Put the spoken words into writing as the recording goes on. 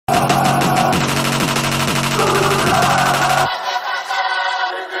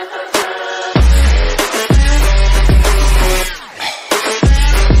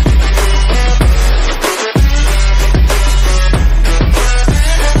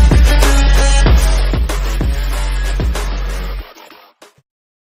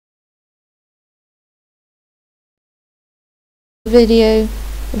video,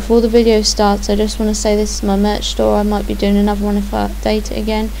 before the video starts, I just want to say this is my merch store. I might be doing another one if I update it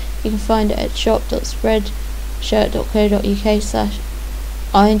again. You can find it at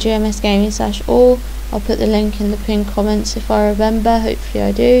shop.spreadshirt.co.uk/INGMSgaming/all. I'll put the link in the pinned comments if I remember. Hopefully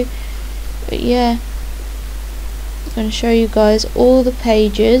I do. But yeah, I'm going to show you guys all the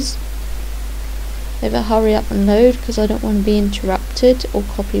pages. They better hurry up and load because I don't want to be interrupted or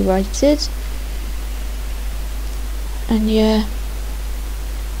copyrighted. And yeah,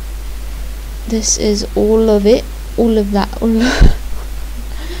 this is all of it, all of that, all of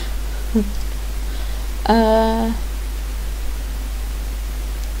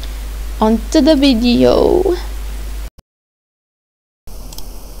onto the video.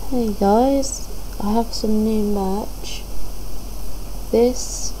 Hey guys, I have some new merch.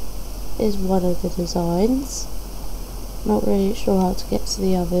 This is one of the designs. Not really sure how to get to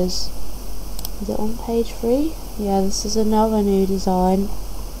the others. Is it on page 3? Yeah, this is another new design.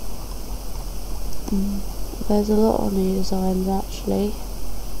 There's a lot of new designs actually.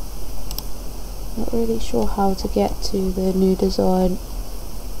 Not really sure how to get to the new design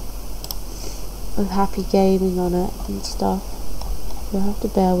with Happy Gaming on it and stuff. You'll have to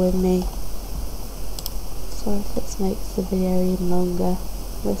bear with me. Sorry if this makes the video even longer.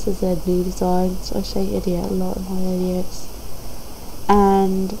 This is a new design, so I say idiot a lot in my videos.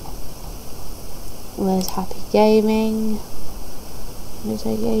 And there's Happy Gaming. It'll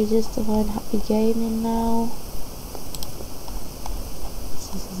take ages to find Happy Gaming now. This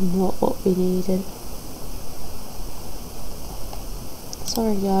is not what we needed.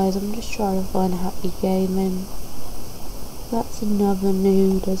 Sorry guys, I'm just trying to find Happy Gaming. That's another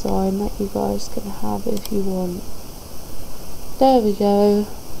new design that you guys can have if you want. There we go.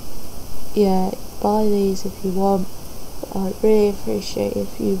 Yeah, buy these if you want. I'd really appreciate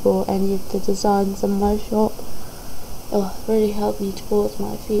if you bought any of the designs in my shop. It'll really help me towards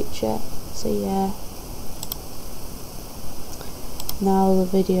my future. So yeah. Now the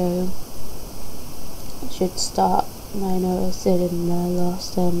video should start. I know I said in the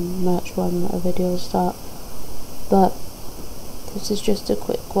last merch one that a video will start, but this is just a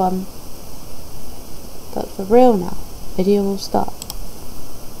quick one. But for real now, video will start.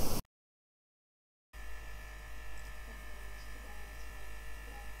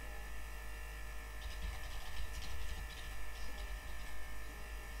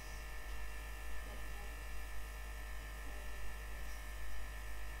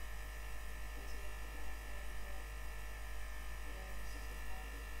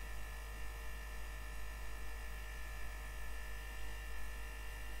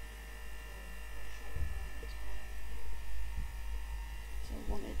 I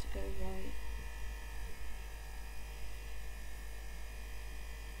want it to go right.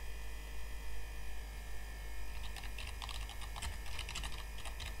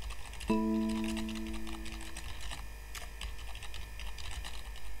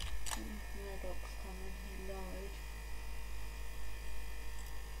 Murdoch's coming, he lied.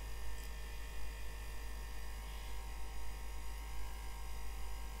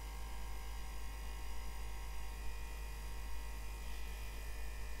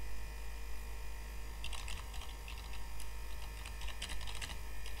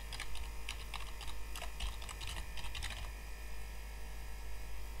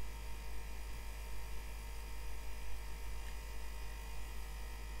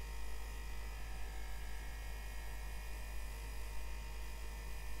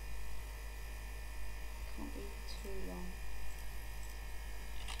 Can't be too long.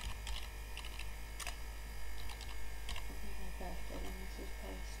 I think I better when this is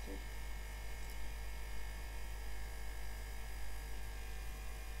posted.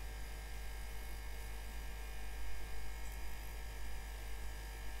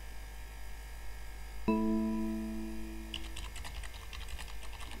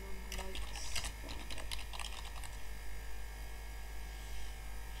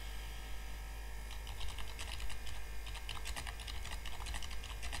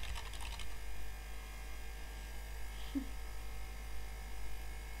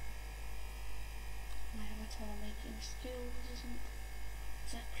 My avatar making skills isn't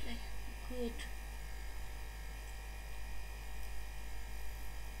exactly good.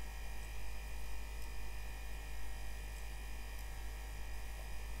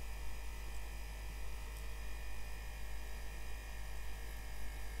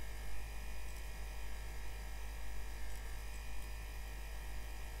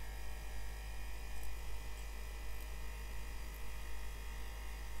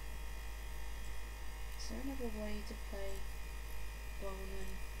 Is there another way to play Bowman?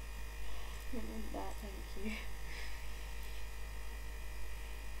 That, thank you.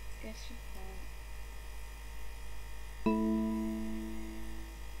 Guess you can't.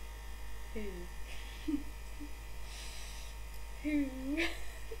 Who? Who?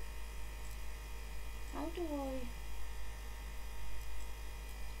 How do I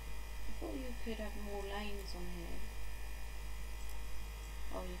thought you could have more lanes on here.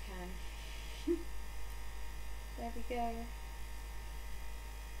 Oh, you can. There we go.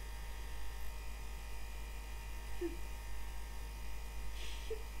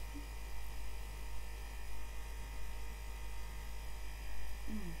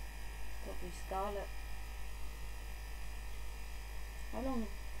 Probably Scarlet. How long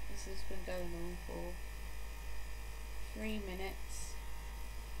has this been going on for? 3 minutes.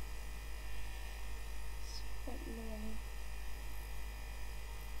 It's quite long.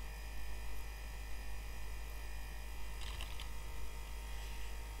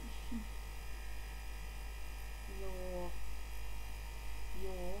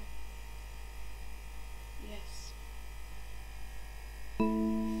 Your. Yes.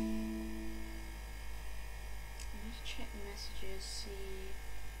 Let's check messages,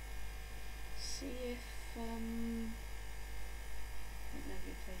 see if I don't know if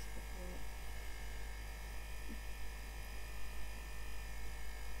you Facebook or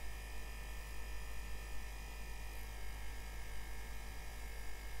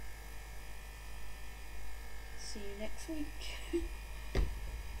see you next week.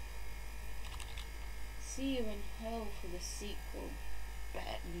 See you in hell for the sequel.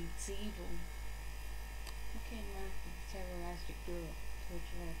 Bad Leads Evil. Okay, American terrorized your girl. Told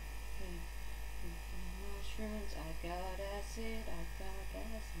you I'd mushrooms, I got acid, I got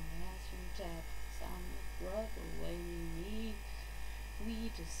mushroom tablets. I'm the brother way we need. We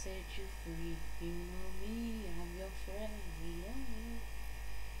to set you free. You know me, I'm your friend. We don't need.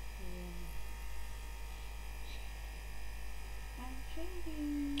 Yeah. I'm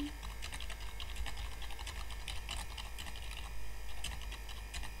trading.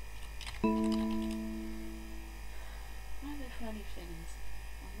 Other funny things.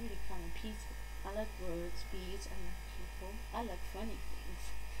 I'm really kind of peaceful. I like words, beads, I like people. I like funny things.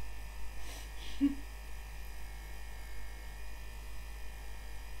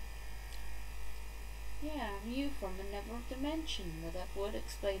 Yeah, I'm you from another dimension. Well, that would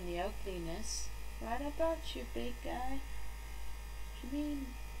explain the ugliness. Right about you, big guy. What you mean?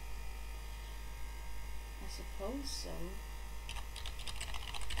 I suppose so.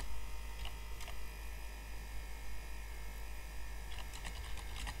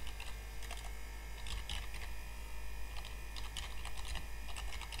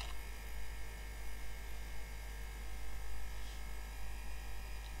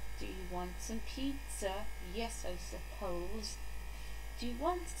 Do you want some pizza? Yes, I suppose. Do you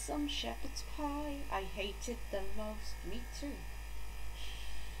want some shepherd's pie? I hate it the most. Me too.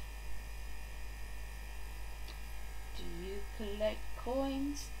 Do you collect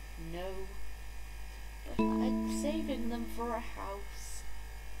coins? No. But I'm saving them for a house.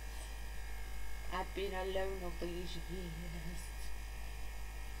 I've been alone all these years.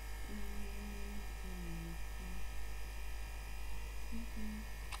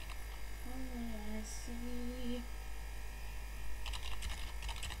 Oh, I see.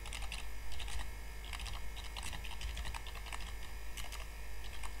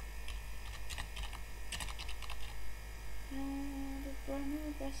 And a brand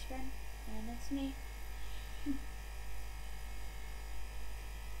new best friend, and it's me.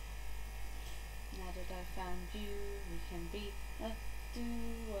 Now that I found you, we can be a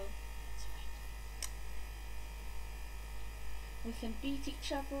duo. That's right. We can beat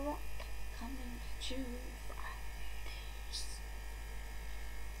each other up. Coming to Fridays.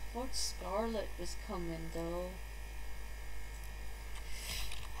 Thought Scarlet was coming though.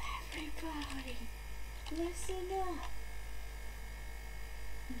 Everybody, listen up.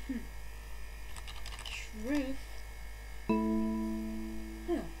 Truth.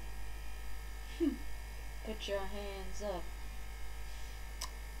 Put your hands up.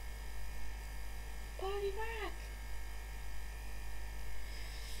 Party rock.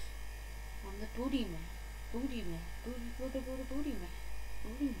 I'm the booty man. Booty man. Booty man. Booty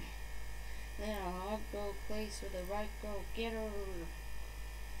man. Then a hard girl place with the right girl. Get her.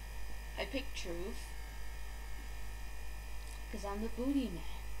 I pick Truth. Cause I'm the booty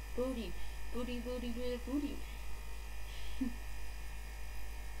man. Booty. Booty man.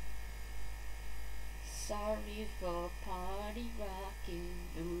 Sorry for party rocking.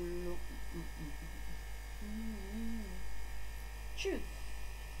 Truth.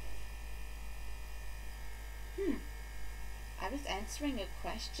 I was answering a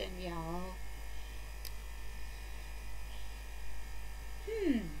question, y'all.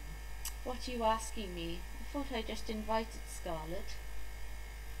 that you asking me? I thought I just invited Scarlet.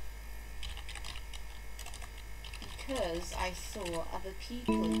 Because I saw other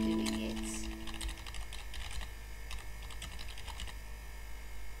people doing it.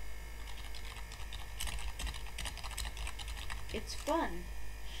 It's fun.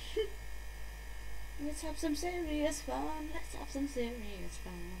 Let's have some serious fun. Let's have some serious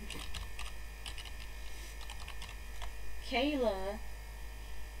fun. Kayla.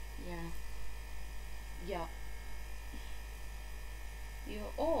 Yeah. Yeah.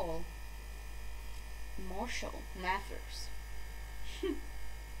 You're all Marshall Mathers.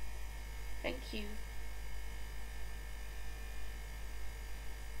 Thank you.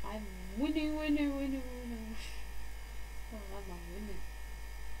 I'm winning. Oh, I'm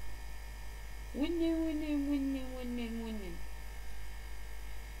winning.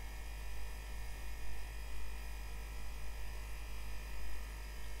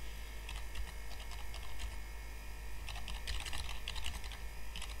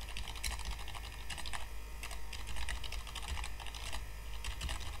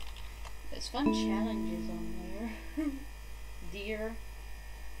 There's fun challenges on there. Dear.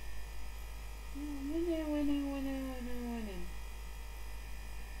 Winning.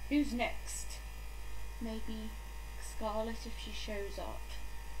 Who's next? Maybe Scarlet if she shows up.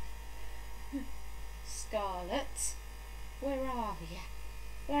 Scarlet, where are you?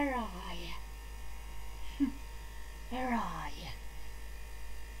 Where are you? Where are you?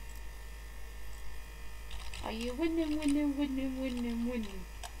 Are you winning?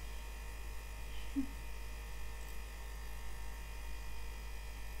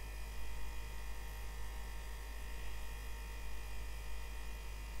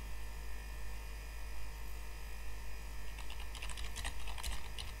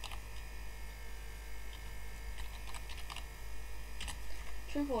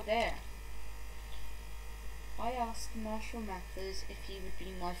 Truth or dare? I asked Marshall Mathers if he would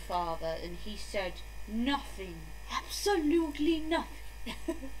be my father, and he said nothing. Absolutely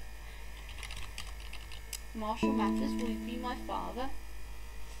nothing. Marshall Mathers, will you be my father?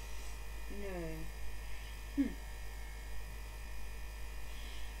 No.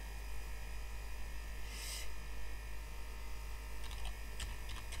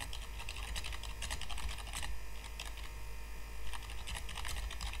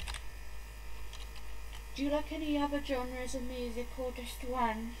 Do you like any other genres of music or just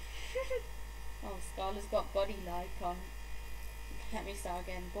one? Oh, Scarlet's got body light on. Let me start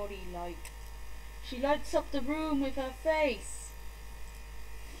again. Body light. She lights up the room with her face.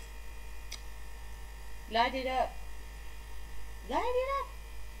 Light it up. Light it up.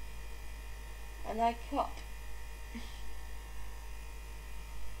 I like up.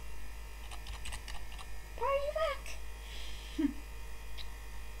 Party back.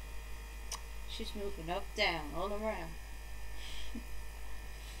 She's moving up, down, all around.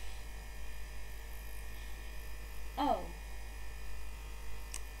 Oh.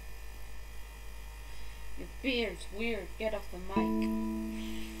 Your beard's weird. Get off the mic.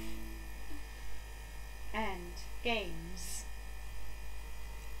 And games.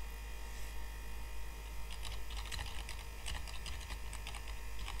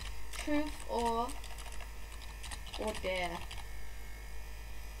 Truth or dare.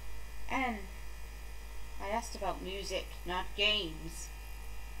 And I asked about music, not games.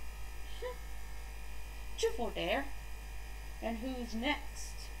 Truth or dare? And who's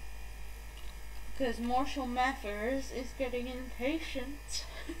next? Because Marshall Mathers is getting impatient.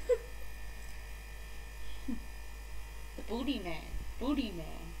 The Booty Man.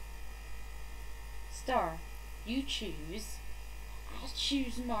 Star, you choose. I'll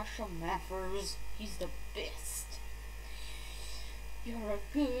choose Marshall Mathers. He's the best. You're a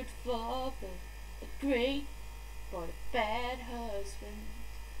good father, a great but a bad husband.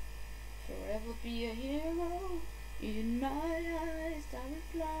 Forever be a hero. In my eyes I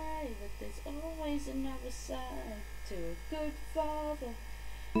reply, but there's always another side to a good father,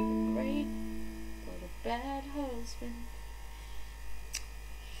 a great but a bad husband.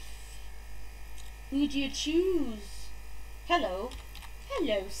 Who'd you choose? Hello,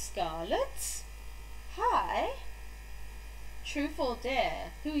 Scarlet. Hi. Truth or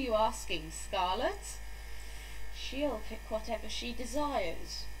dare? Who are you asking, Scarlet? She'll pick whatever she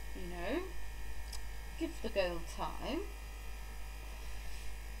desires, you know. Give the girl time.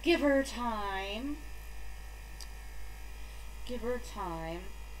 Give her time.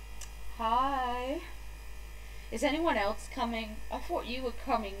 Hi. Is anyone else coming? I thought you were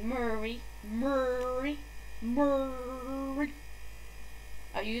coming, Murray.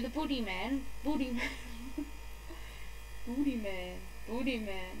 Are you the Booty Man? Booty Man.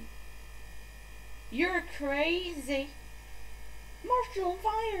 You're crazy. Marshall on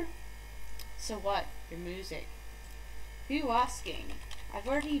fire. So what? Your music. Who asking? I've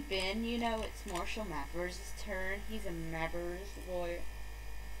already been, you know, it's Marshall Mathers' turn. He's a Mathers lawyer.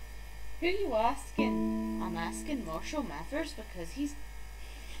 Who you asking? I'm asking Marshall Mathers because he's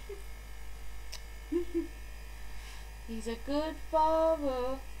he's a good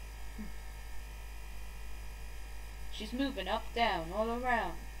father. She's moving up, down, all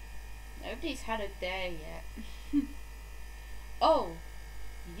around. Nobody's had a day yet. Oh,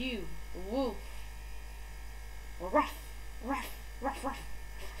 you, the wolf. Ruff, ruff, ruff, ruff.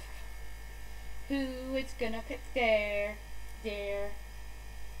 Who it's gonna pick there?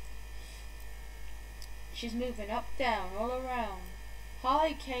 She's moving up, down, all around.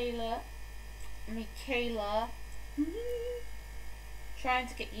 Hi, Kayla. Kayla. Trying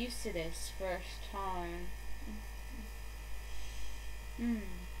to get used to this first time.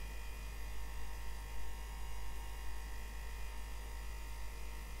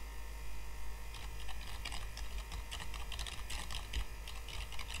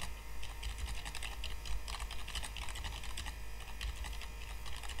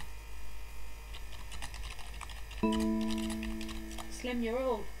 Slim, you're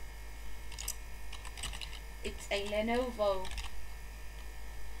old. It's a Lenovo.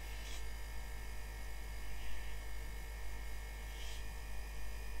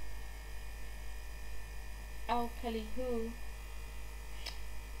 Oh, Kelly, who?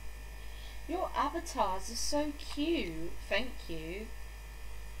 Your avatars are so cute. Thank you.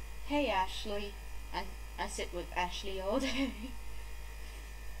 Hey, Ashley. I sit with Ashley all day.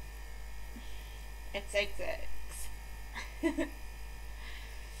 It's XX.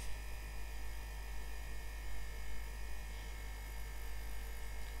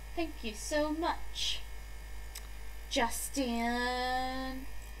 Thank you so much, Justin.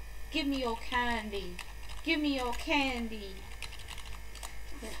 Give me your candy. Give me your candy.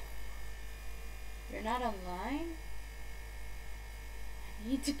 You're not online? I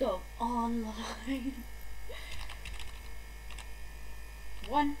need to go online.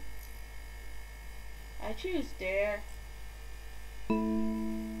 One. I choose dare.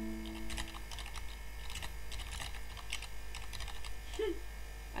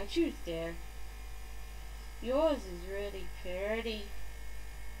 I choose dare. Yours is really pretty.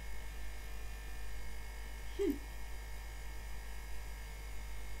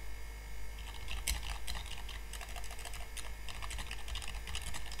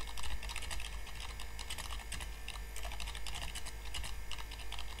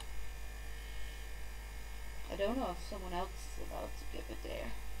 I don't know if someone else is about to give a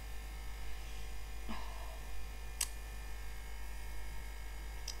dare.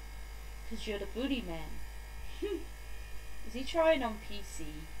 Cause you're the booty man. Is he trying on PC?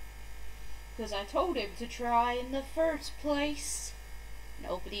 Cause I told him to try in the first place.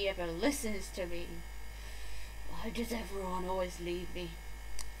 Nobody ever listens to me. Why does everyone always leave me?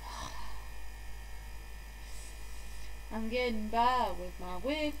 I'm getting by with my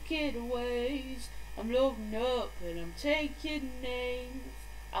wicked ways. I'm loading up and I'm taking names.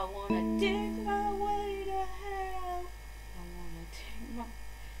 I wanna dig my way to hell. I wanna dig my...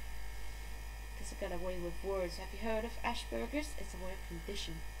 Cause I got away with words. Have you heard of Asperger's? It's a weird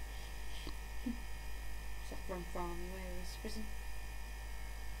condition. Suffering from various prison.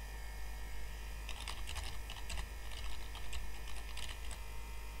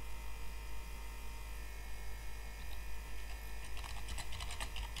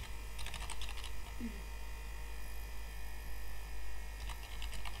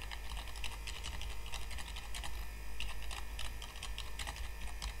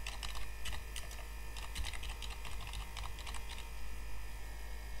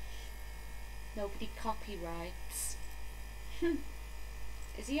 Nobody copyrights.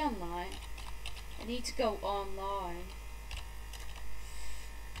 Is he online? I need to go online.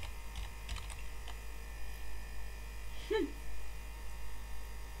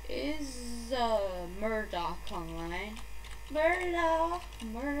 Is Murdoch online? Murdoch.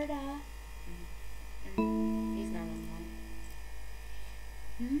 He's not online.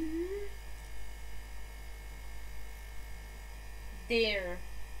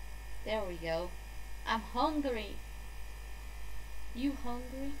 There we go. I'm hungry. You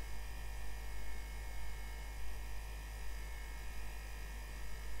hungry?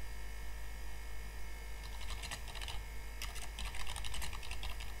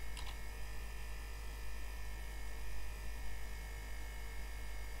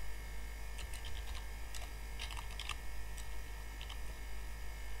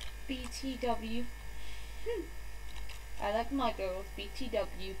 BTW. I like my girls.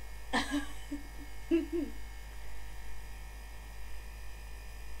 BTW.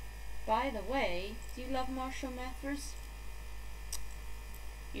 By the way, do you love Marshall Mathers?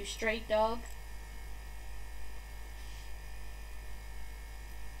 You stray dog?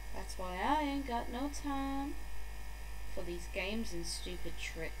 That's why I ain't got no time for these games and stupid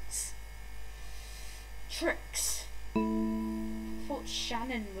tricks. Tricks! Thought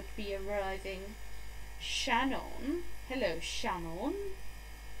Shannon would be arriving. Shannon? Hello, Shannon.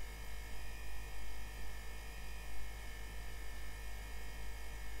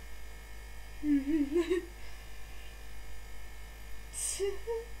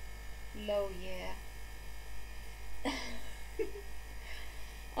 Low, yeah.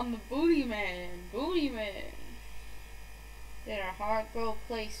 I'm the booty man, booty man. In a hard girl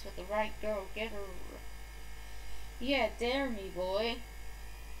place with the right girl, get her. Yeah, dare me, boy.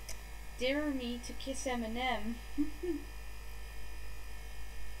 Dare me to kiss Eminem.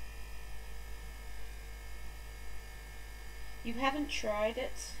 You haven't tried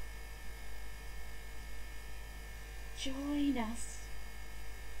it? Join us.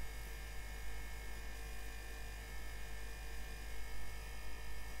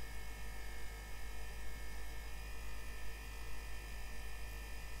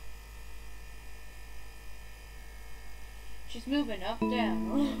 She's moving up,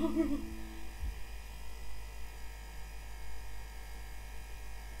 down.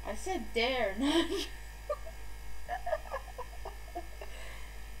 I said dare, not.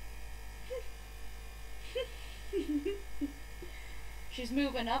 She's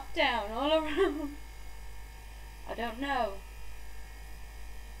moving up, down, all around. I don't know.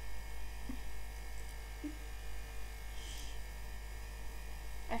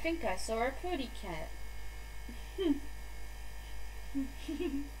 I think I saw a pretty cat.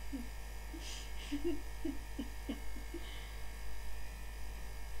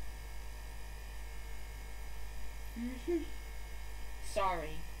 Sorry.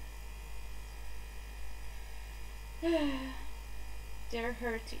 Dare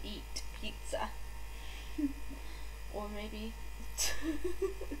her to eat pizza. Or maybe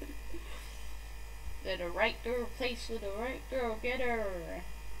let the right girl place with the right girl, get her.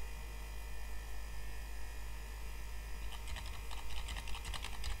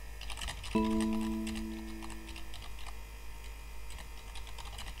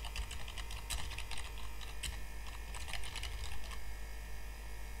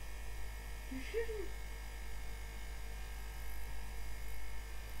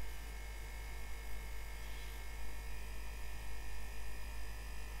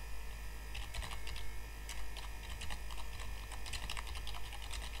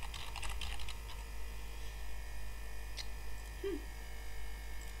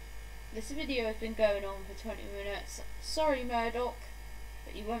 This video has been going on for 20 minutes. Sorry, Murdoch,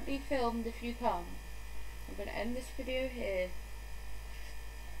 but you won't be filmed if you come. I'm going to end this video here.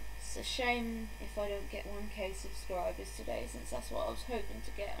 It's a shame if I don't get 1k subscribers today, since that's what I was hoping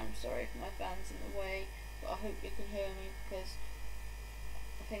to get. I'm sorry if my fans in the way, but I hope you can hear me, because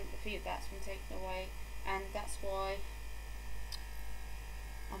I think the feedback's been taken away, and that's why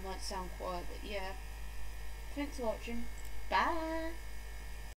I might sound quiet, but yeah. Thanks for watching. Bye!